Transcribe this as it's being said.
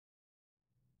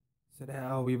So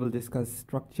now we will discuss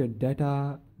structured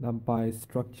data, Numpy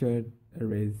structured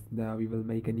arrays. Now we will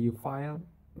make a new file.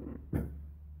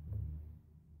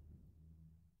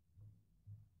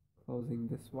 Closing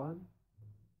this one.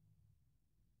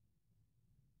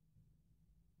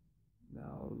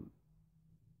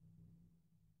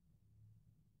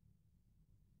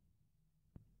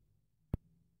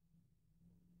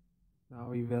 Now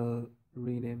we will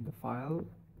rename the file,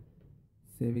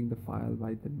 saving the file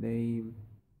by the name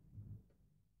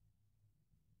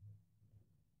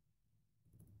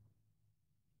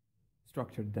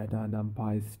structured data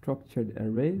Numpy structured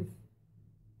arrays.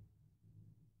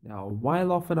 Now,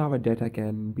 while often our data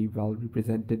can be well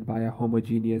represented by a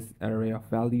homogeneous array of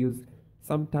values,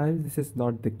 sometimes this is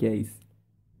not the case.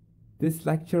 This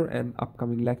lecture and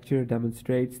upcoming lecture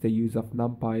demonstrates the use of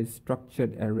Numpy's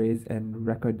structured arrays and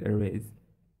record arrays,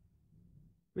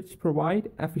 which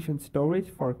provide efficient storage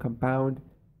for compound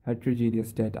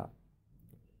heterogeneous data.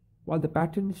 While the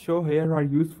patterns shown here are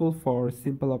useful for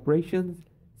simple operations,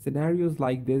 scenarios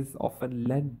like this often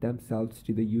lend themselves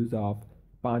to the use of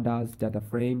pandas data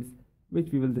frames,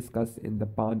 which we will discuss in the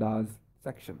pandas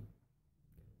section.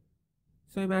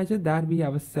 So imagine that we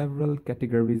have several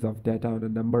categories of data on a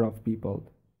number of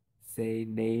people, say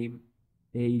name,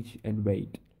 age, and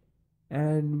weight.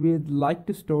 And we'd like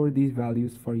to store these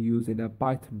values for use in a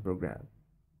Python program.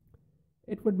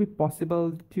 It would be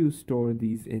possible to store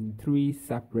these in three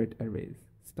separate arrays,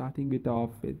 starting it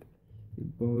off with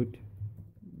import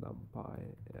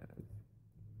numpy as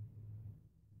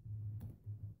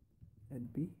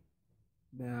np.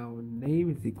 Now name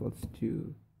is equals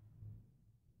to,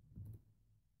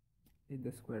 in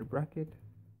the square bracket,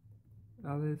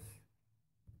 Alice,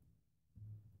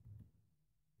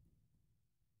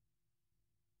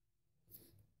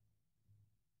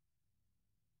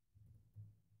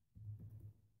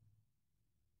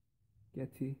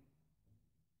 Getty,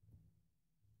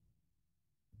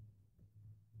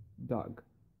 Doug.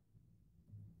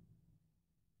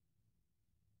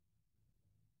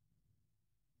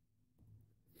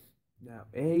 Now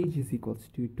age is equals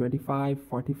to 25,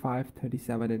 45,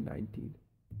 37, and 19.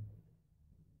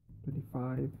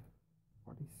 25,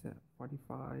 47,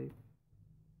 45,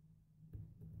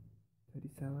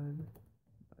 37.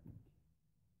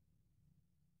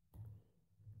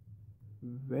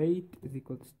 Weight is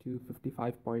equals to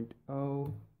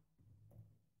 55.0,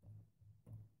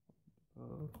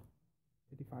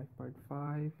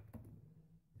 85.5,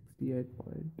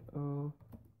 68.0,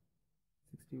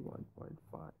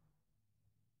 61.5.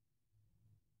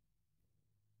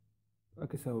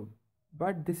 Okay, so,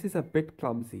 but this is a bit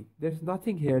clumsy. There's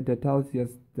nothing here that tells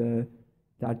us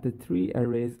that the three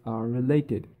arrays are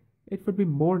related. It would be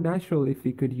more natural if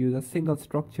we could use a single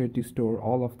structure to store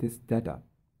all of this data.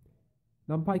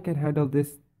 Numpy can handle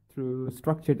this through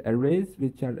structured arrays,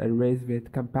 which are arrays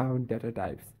with compound data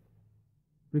types.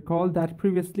 Recall that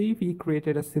previously we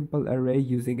created a simple array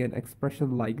using an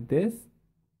expression like this,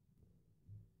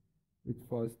 which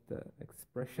was the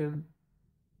expression.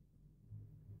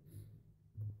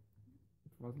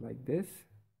 It was like this.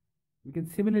 We can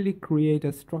similarly create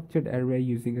a structured array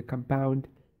using a compound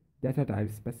data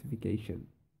type specification.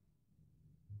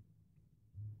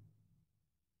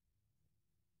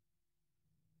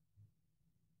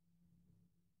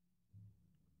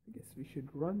 I guess we should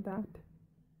run that.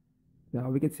 Now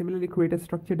we can similarly create a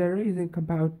structured array using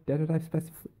compound data type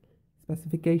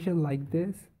specification like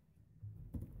this.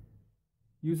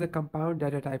 Use a compound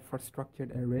data type for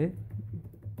structured array.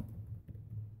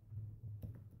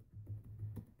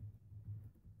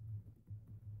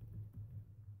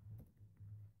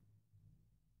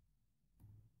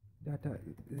 Data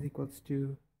is equals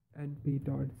to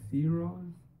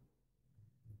np.zeros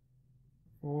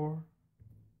for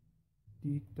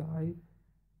d type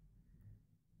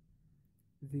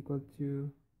is equal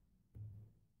to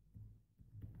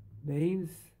names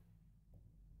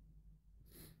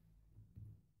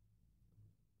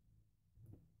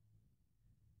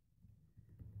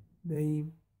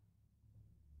name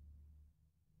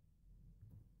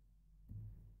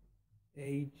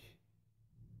age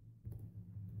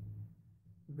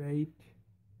weight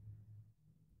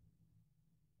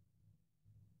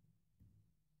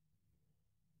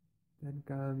then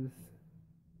comes,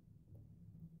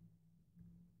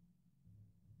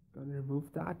 gonna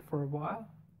remove that for a while,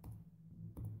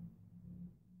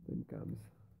 then comes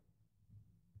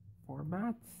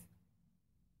formats,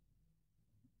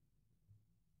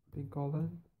 putting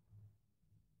colon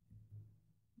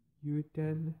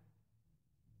u10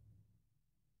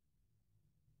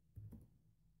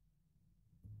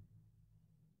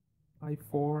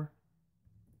 I4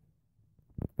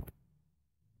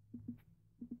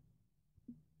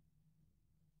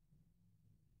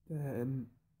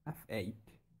 F8.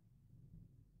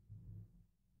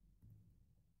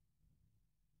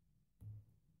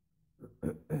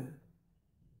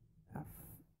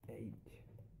 F8.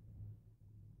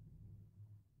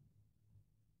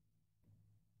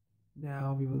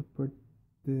 Now we will put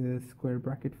the square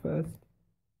bracket first.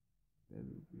 Then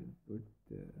we'll put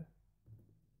the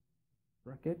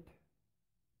bracket.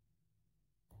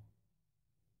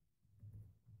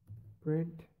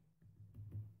 Print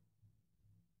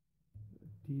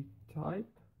D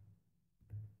type.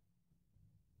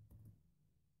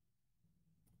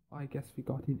 I guess we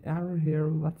got an error here.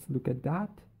 Let's look at that.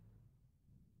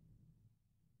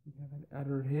 We have an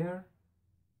error here.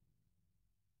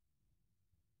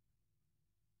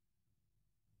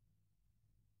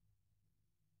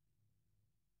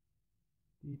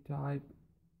 D type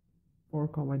 4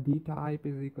 comma D type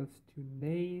is equals to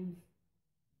names.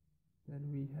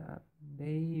 Then we have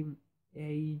name,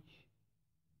 age,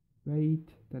 weight.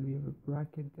 Then we have a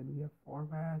bracket. Then we have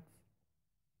formats.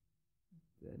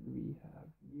 Then we have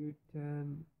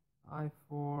Newton,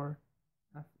 I4,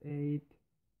 F8.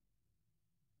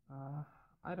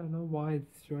 I don't know why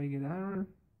it's showing an error.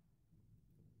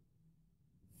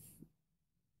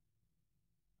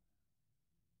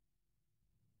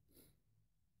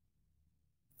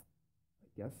 I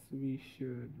guess we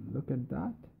should look at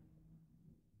that.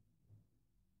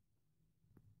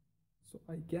 So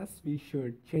I guess we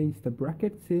should change the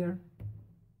brackets here.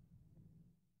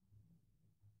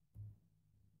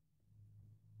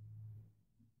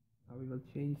 Now we will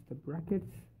change the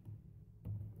brackets.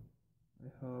 I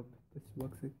hope this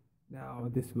works. Now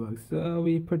this works. So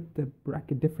we put the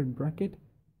bracket, different bracket.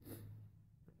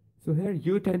 So here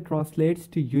U10 translates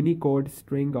to Unicode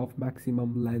string of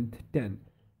maximum length 10.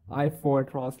 I4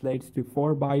 translates to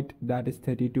 4 byte, that is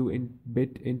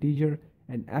 32-bit integer,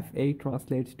 and F8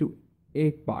 translates to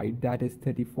 8 byte, that is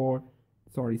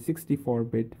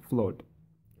 64-bit float.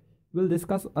 We'll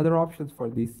discuss other options for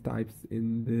these types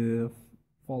in the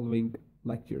following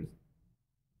lectures.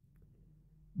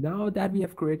 Now that we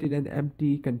have created an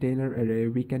empty container array,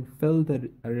 we can fill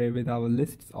the array with our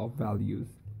lists of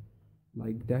values.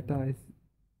 Like data is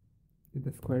in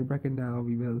the square bracket. Now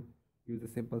we will use a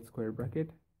simple square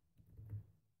bracket.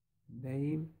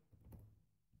 Name,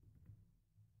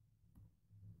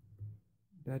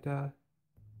 data,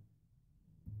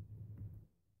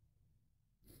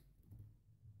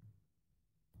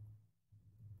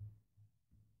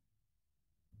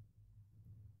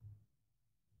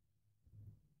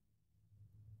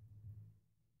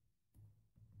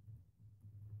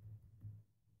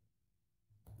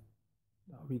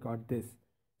 now we got this.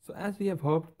 So as we have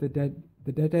hoped, the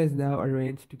data is now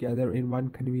arranged together in one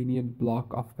convenient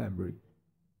block of memory.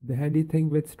 The handy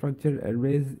thing with structured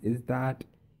arrays is that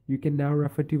you can now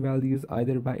refer to values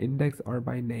either by index or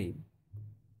by name.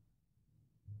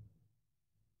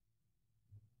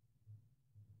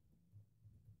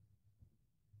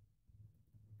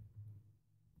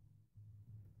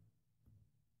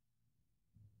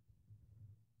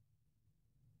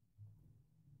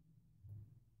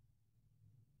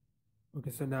 Okay,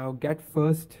 so now get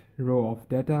first row of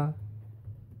data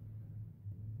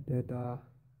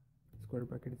square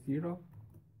bracket 0.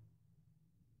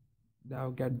 Now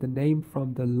get the name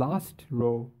from the last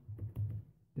row,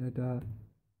 data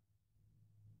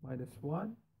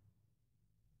 -1.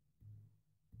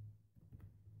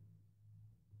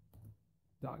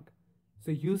 Dog.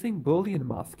 So using Boolean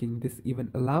masking, this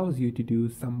even allows you to do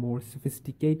some more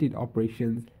sophisticated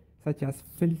operations such as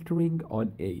filtering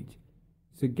on age.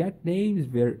 So get names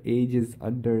where age is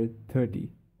under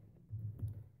 30.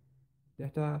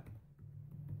 Data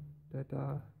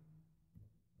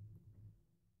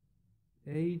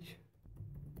age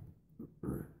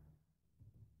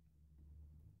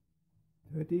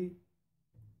 30.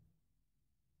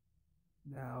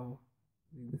 Now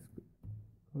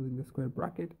closing the square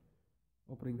bracket,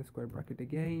 opening the square bracket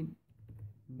again,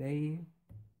 name.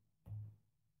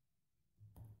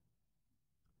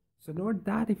 So note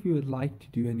that if you would like to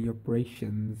do any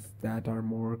operations that are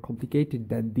more complicated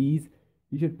than these,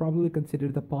 you should probably consider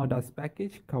the pandas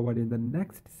package covered in the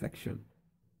next section.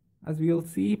 As we will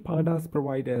see, pandas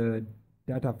provide a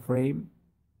data frame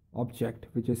object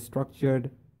which is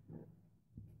structured,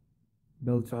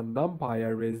 built on Numpy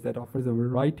arrays that offers a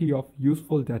variety of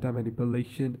useful data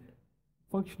manipulation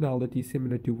functionality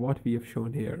similar to what we have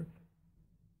shown here,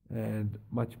 and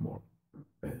much more.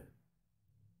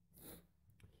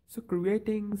 So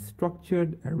creating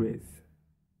structured arrays.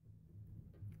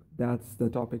 That's the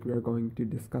topic we are going to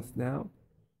discuss now.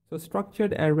 So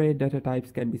structured array data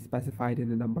types can be specified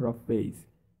in a number of ways.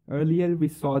 Earlier we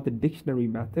saw the dictionary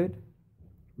method,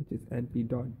 which is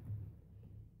np.dictionary.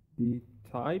 the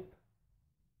type.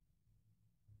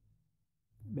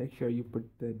 Make sure you put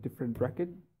the different bracket.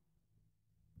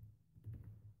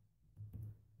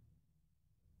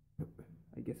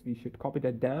 I guess we should copy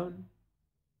that down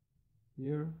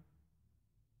here.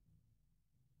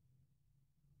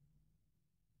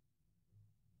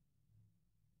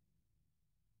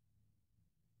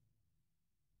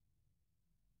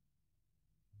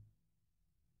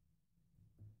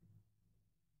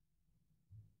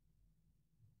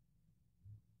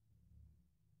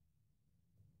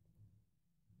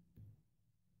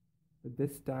 But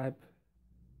this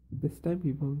time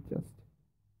we will just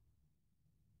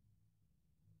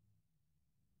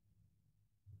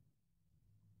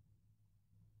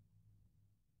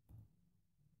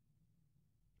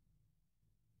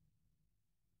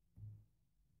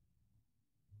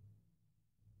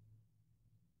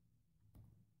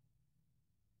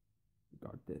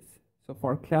got this. So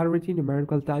for clarity,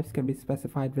 numerical types can be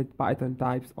specified with Python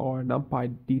types or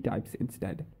Numpy D types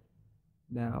instead.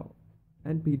 Now,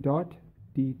 np dot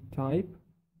d type.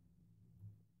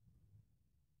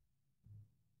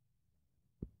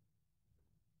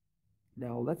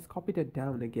 Now let's copy that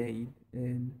down again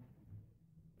and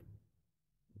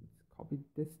let's copy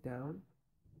this down.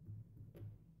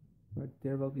 But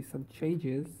there will be some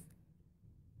changes.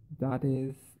 That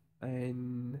is,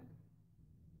 and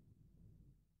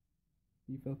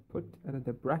we will put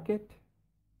another bracket.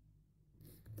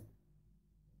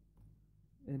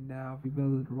 And now we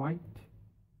will write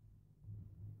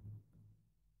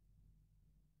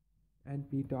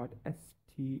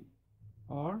np.str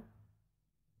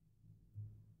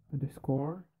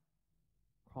underscore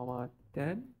comma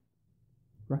 10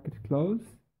 bracket close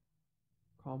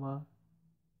comma,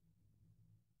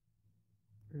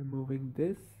 removing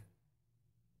this,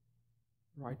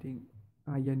 writing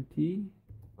int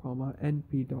comma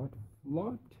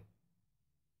np.float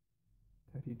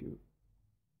 32.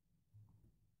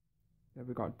 There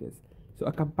we got this. So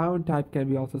a compound type can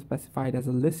be also specified as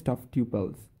a list of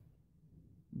tuples.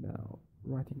 Now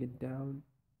writing it down,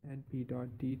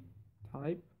 np.d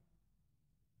type,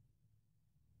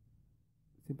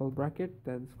 simple bracket,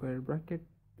 then square bracket,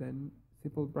 then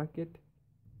simple bracket,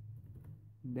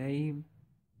 name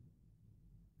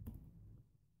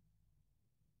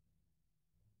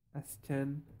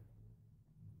s10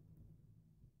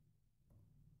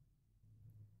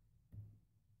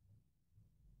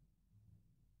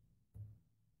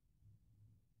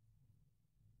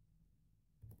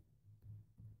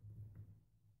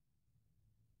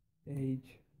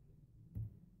 age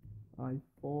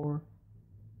I4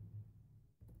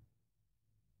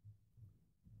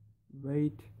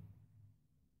 weight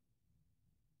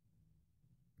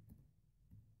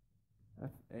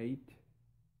F8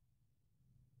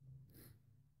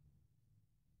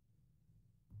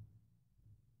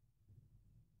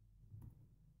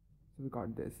 so we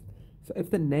got this. So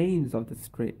if the names of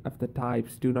the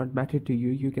types do not matter to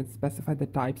you, you can specify the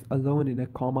types alone in a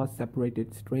comma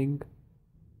separated string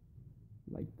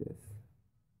like this.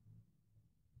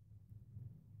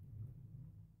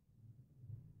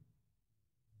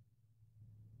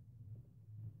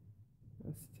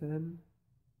 S10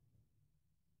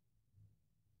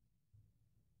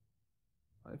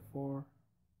 I4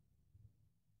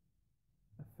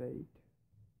 F8.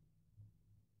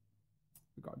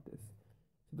 We got this.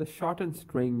 So the shortened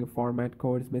string format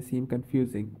codes may seem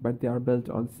confusing, but they are built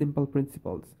on simple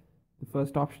principles. The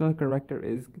first optional character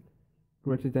is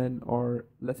greater than or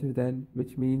lesser than,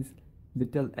 which means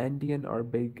little endian or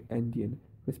big endian,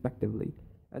 respectively,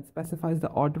 and specifies the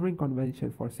ordering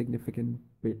convention for significant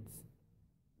bits.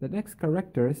 The next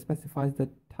character specifies the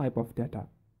type of data,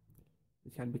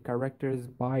 which can be characters,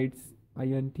 bytes,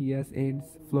 ints,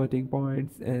 ints, floating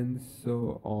points, and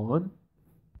so on.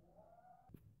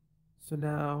 So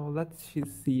now let's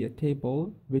see a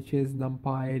table which is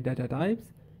NumPy data types.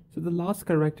 So the last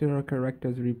character or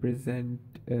characters represent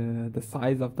the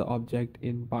size of the object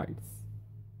in bytes.